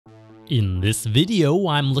In this video,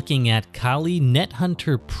 I'm looking at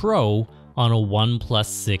Kali-Nethunter Pro on a OnePlus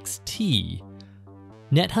 6T.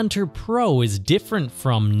 Nethunter Pro is different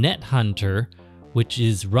from Nethunter, which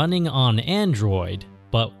is running on Android,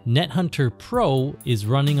 but Nethunter Pro is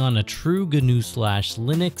running on a true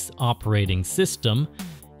GNU/Linux operating system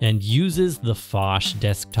and uses the Phosh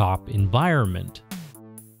desktop environment.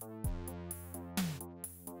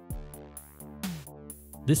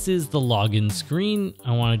 This is the login screen.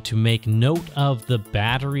 I wanted to make note of the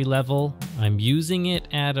battery level. I'm using it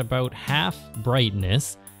at about half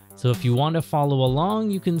brightness, so if you want to follow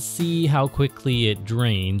along, you can see how quickly it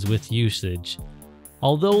drains with usage.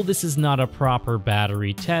 Although this is not a proper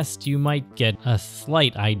battery test, you might get a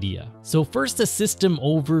slight idea. So first, a system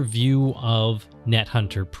overview of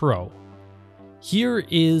Nethunter Pro. Here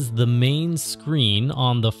is the main screen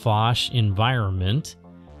on the Phosh environment,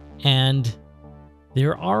 and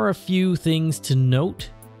there are a few things to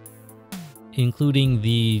note, including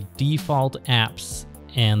the default apps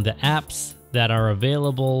and the apps that are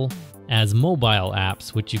available as mobile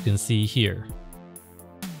apps, which you can see here.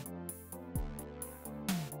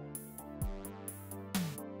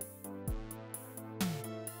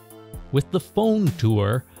 With the phone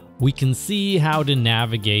tour, we can see how to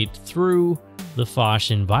navigate through the Phosh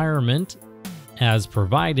environment as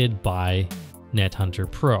provided by Nethunter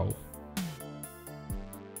Pro.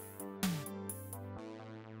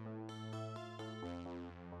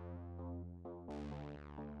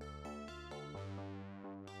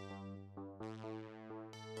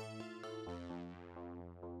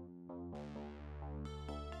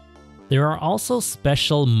 There are also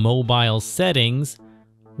special mobile settings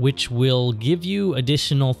which will give you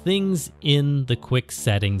additional things in the quick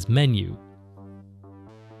settings menu.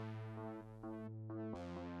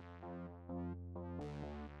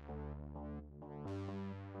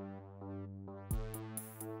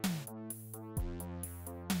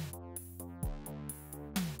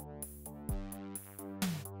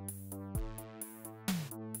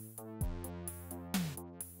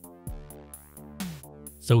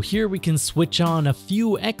 So here we can switch on a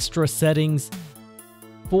few extra settings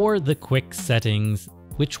for the quick settings,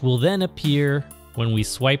 which will then appear when we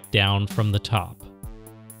swipe down from the top.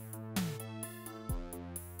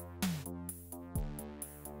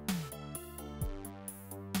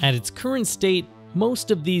 At its current state, most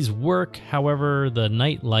of these work, however, the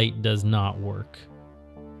night light does not work.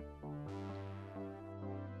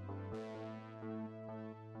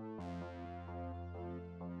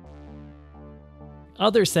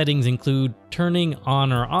 Other settings include turning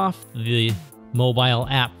on or off the mobile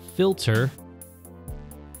app filter,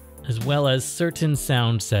 as well as certain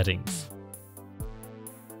sound settings.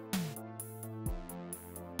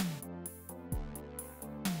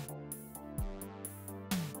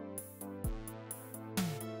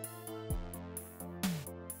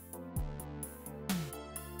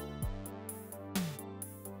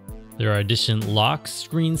 There are additional lock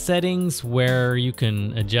screen settings where you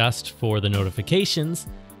can adjust for the notifications.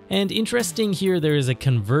 And interesting here, there is a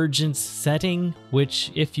convergence setting,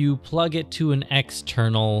 which if you plug it to an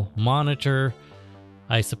external monitor,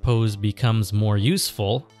 I suppose becomes more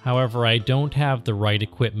useful. However, I don't have the right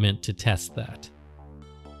equipment to test that.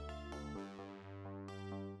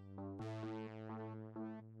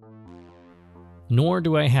 Nor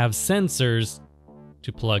do I have sensors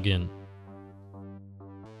to plug in.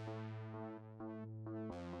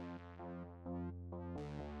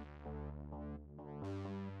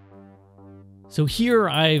 So here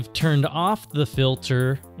I've turned off the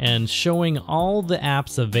filter and showing all the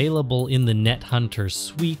apps available in the Nethunter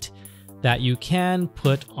Suite that you can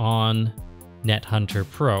put on Nethunter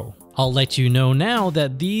Pro. I'll let you know now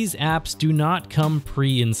that these apps do not come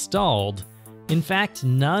pre-installed. In fact,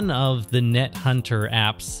 none of the Nethunter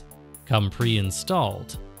apps come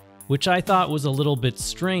pre-installed, which I thought was a little bit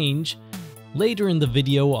strange. Later in the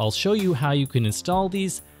video, I'll show you how you can install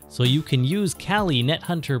these so you can use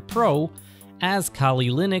Kali-Nethunter Pro as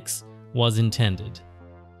Kali-Linux was intended.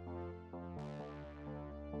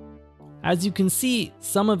 As you can see,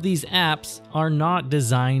 some of these apps are not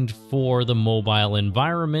designed for the mobile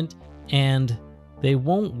environment and they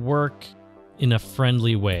won't work in a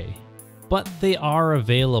friendly way, but they are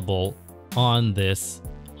available on this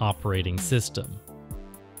operating system.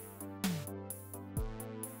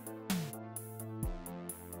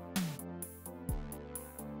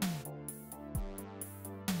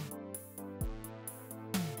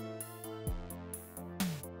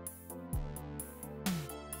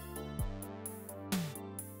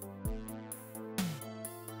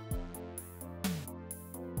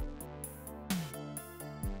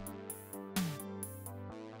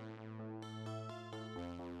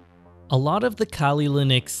 A lot of the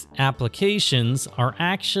Kali-Linux applications are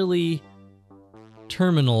actually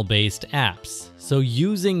terminal-based apps. So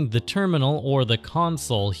using the terminal or the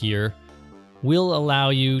console here will allow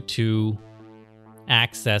you to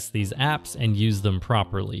access these apps and use them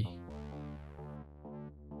properly.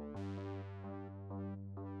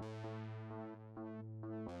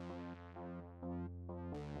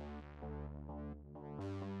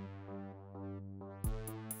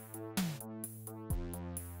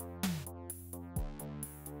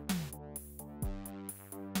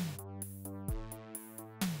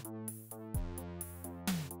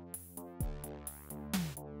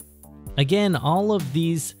 Again, all of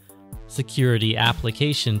these security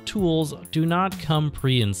application tools do not come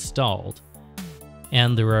pre-installed,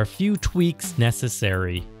 and there are a few tweaks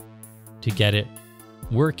necessary to get it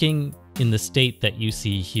working in the state that you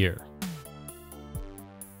see here.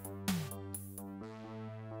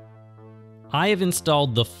 I have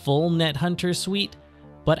installed the full Nethunter Suite,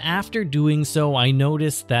 but after doing so, I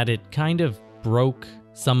noticed that it kind of broke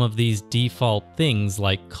some of these default things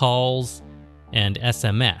like calls and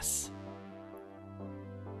SMS.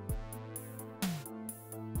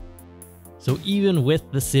 So even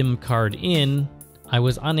with the SIM card in, I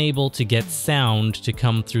was unable to get sound to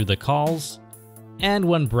come through the calls, and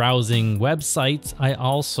when browsing websites, I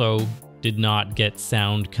also did not get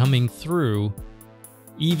sound coming through,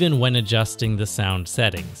 even when adjusting the sound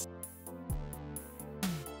settings.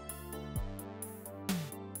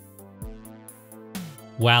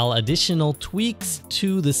 While additional tweaks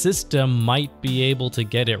to the system might be able to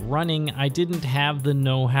get it running, I didn't have the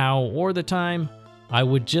know-how or the time. I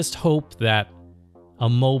would just hope that a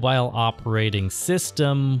mobile operating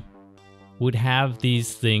system would have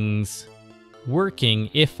these things working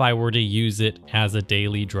if I were to use it as a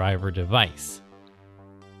daily driver device.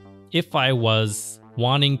 If I was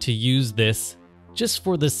wanting to use this just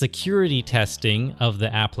for the security testing of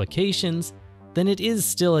the applications, then it is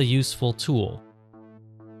still a useful tool.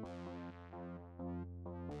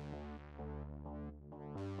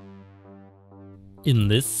 In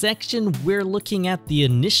this section, we're looking at the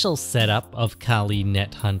initial setup of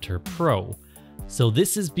Kali-Nethunter Pro. So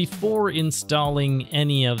this is before installing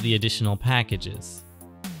any of the additional packages.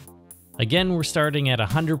 Again, we're starting at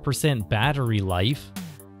 100% battery life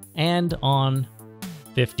and on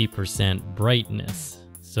 50% brightness.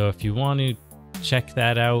 So if you want to check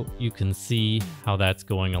that out, you can see how that's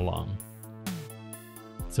going along.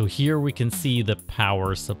 So here we can see the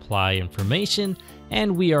power supply information,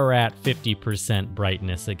 and we are at 50%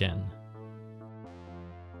 brightness again.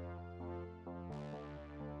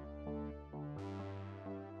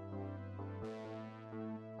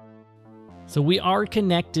 So we are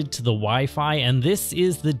connected to the Wi-Fi, and this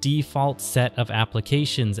is the default set of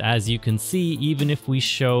applications. As you can see, even if we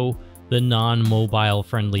show the non-mobile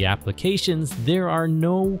friendly applications, there are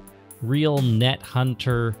no real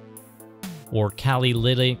Nethunter or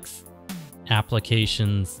Kali-Linux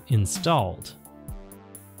applications installed.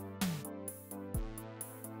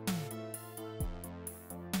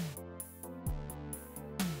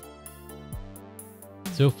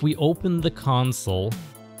 So if we open the console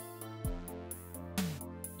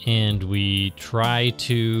and we try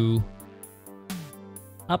to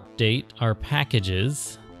update our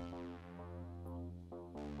packages,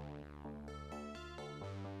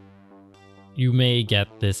 you may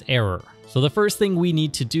get this error. So the first thing we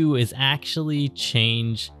need to do is actually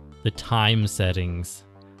change the time settings.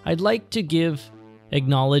 I'd like to give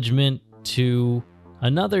acknowledgement to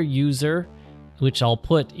another user, which I'll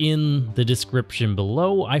put in the description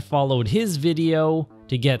below. I followed his video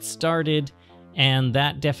to get started, and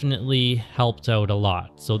that definitely helped out a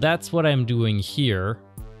lot. So that's what I'm doing here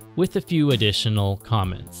with a few additional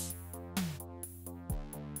comments.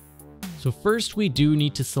 So first we do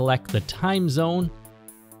need to select the time zone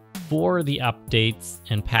for the updates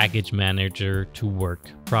and package manager to work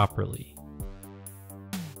properly.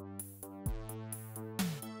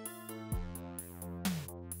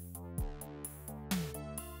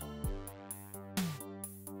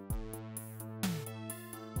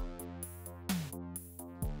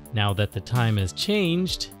 Now that the time has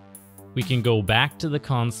changed, we can go back to the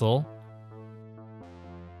console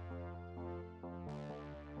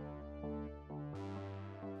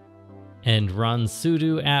and run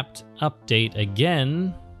sudo apt update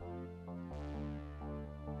again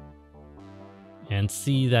and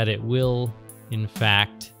see that it will, in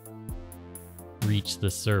fact, reach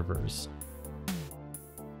the servers.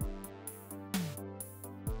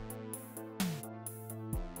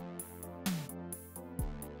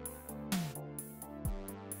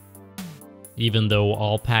 Even though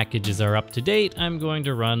all packages are up to date, I'm going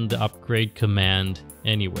to run the upgrade command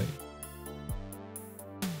anyway.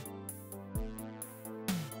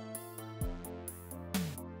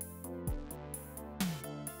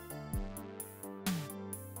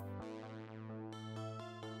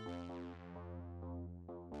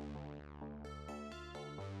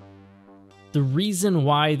 The reason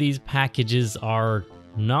why these packages are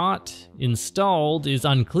not installed is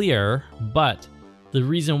unclear, but the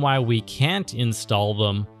reason why we can't install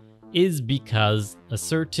them is because a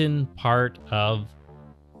certain part of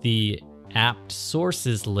the apt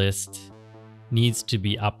sources list needs to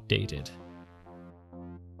be updated.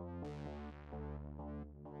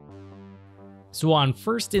 So on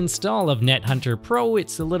first install of Nethunter Pro,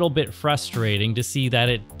 it's a little bit frustrating to see that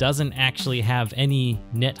it doesn't actually have any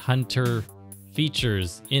Nethunter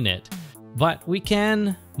features in it. But we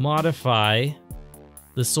can modify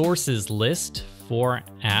the sources list for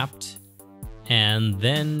apt and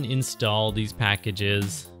then install these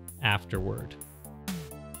packages afterward.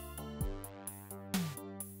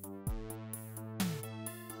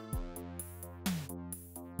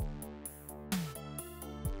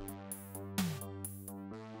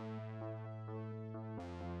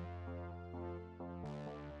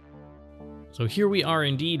 So here we are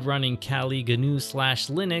indeed running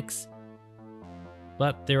kali-linux-nethunter,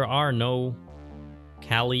 but there are no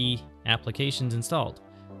Kali applications installed.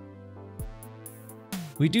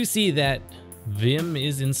 We do see that Vim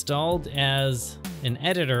is installed as an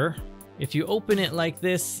editor. If you open it like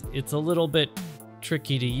this, it's a little bit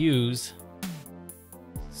tricky to use.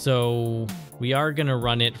 So we are going to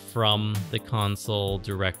run it from the console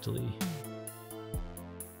directly.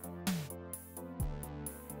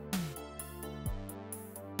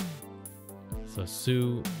 So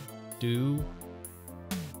sudo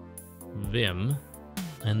vim,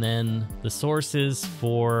 and then the sources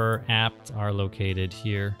for apt are located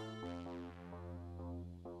here.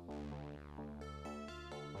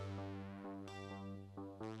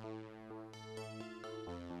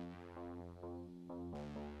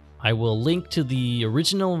 I will link to the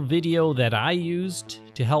original video that I used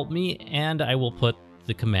to help me, and I will put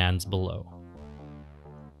the commands below.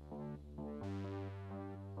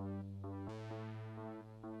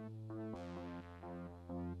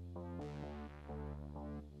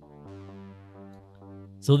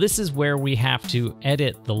 So this is where we have to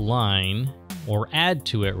edit the line, or add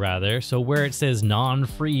to it rather. So where it says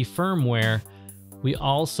non-free firmware, we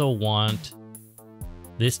also want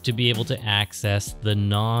this to be able to access the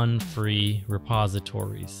non-free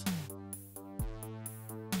repositories.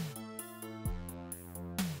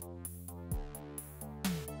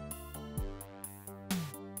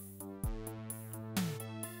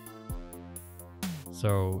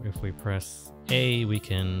 So if we press A, we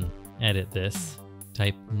can edit this.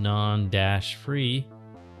 Type non-free,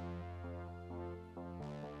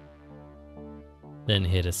 then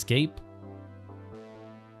hit escape,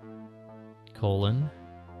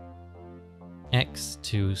 X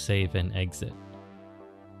to save and exit.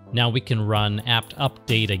 Now we can run apt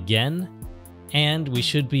update again, and we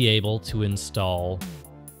should be able to install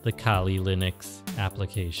the Kali Linux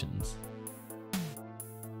applications.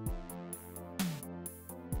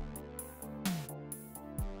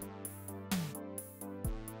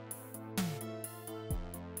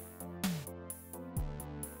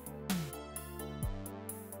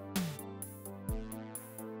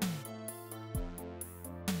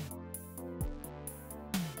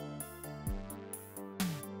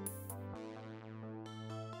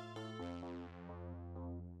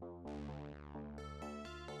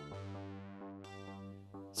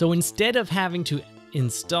 So instead of having to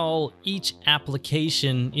install each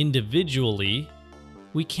application individually,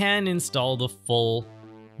 we can install the full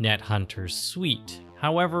Nethunter Suite.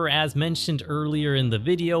 However, as mentioned earlier in the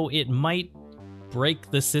video, it might break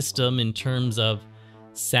the system in terms of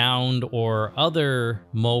sound or other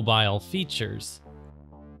mobile features.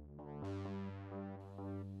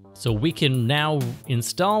 So we can now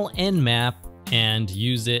install nmap and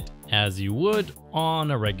use it as you would on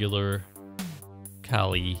a regular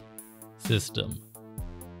Kali system.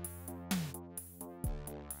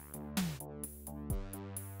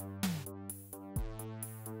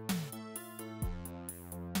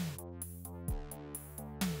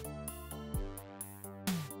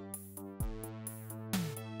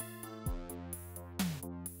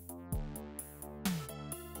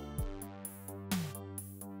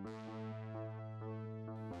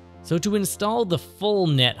 So to install the full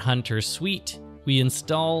Nethunter Suite, we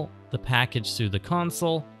install the package through the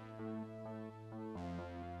console.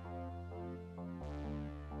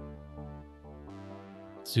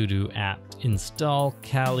 Sudo apt install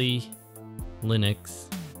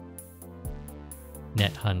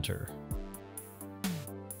kali-linux-nethunter.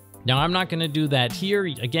 Now I'm not going to do that here.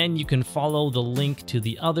 Again, you can follow the link to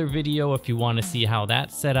the other video if you want to see how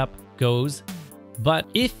that setup goes. But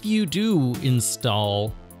if you do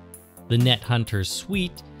install the Nethunter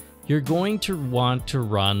Suite, you're going to want to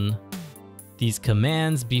run these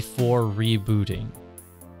commands before rebooting,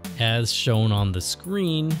 as shown on the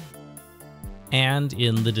screen and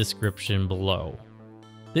in the description below.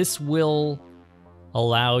 This will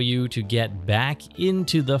allow you to get back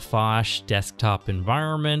into the Phosh desktop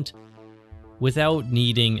environment without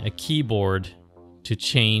needing a keyboard to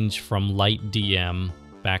change from lightdm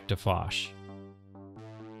back to Phosh.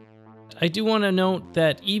 I do want to note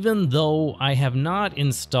that even though I have not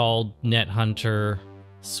installed Nethunter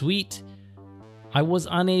Suite, I was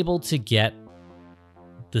unable to get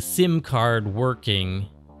the SIM card working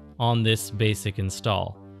on this basic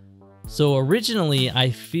install. So originally I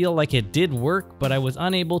feel like it did work, but I was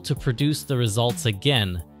unable to produce the results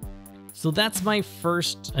again. So that's my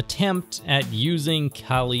first attempt at using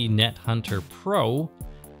Kali-Nethunter Pro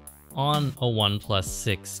on a OnePlus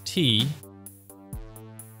 6T.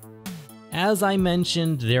 As I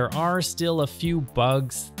mentioned, there are still a few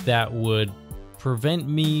bugs that would prevent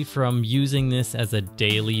me from using this as a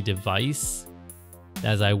daily device,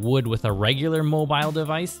 as I would with a regular mobile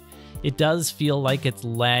device. It does feel like it's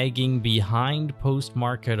lagging behind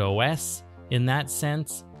post-market OS in that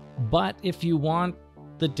sense, but if you want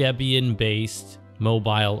the Debian-based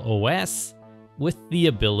mobile OS with the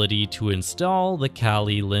ability to install the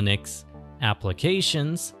Kali-Linux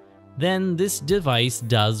applications, then this device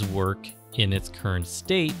does work in its current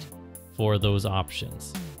state for those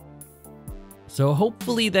options. So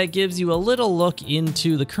hopefully that gives you a little look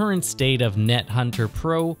into the current state of Nethunter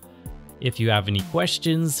Pro. If you have any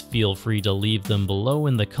questions, feel free to leave them below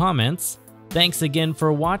in the comments. Thanks again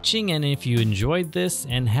for watching, and if you enjoyed this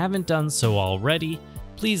and haven't done so already,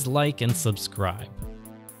 please like and subscribe.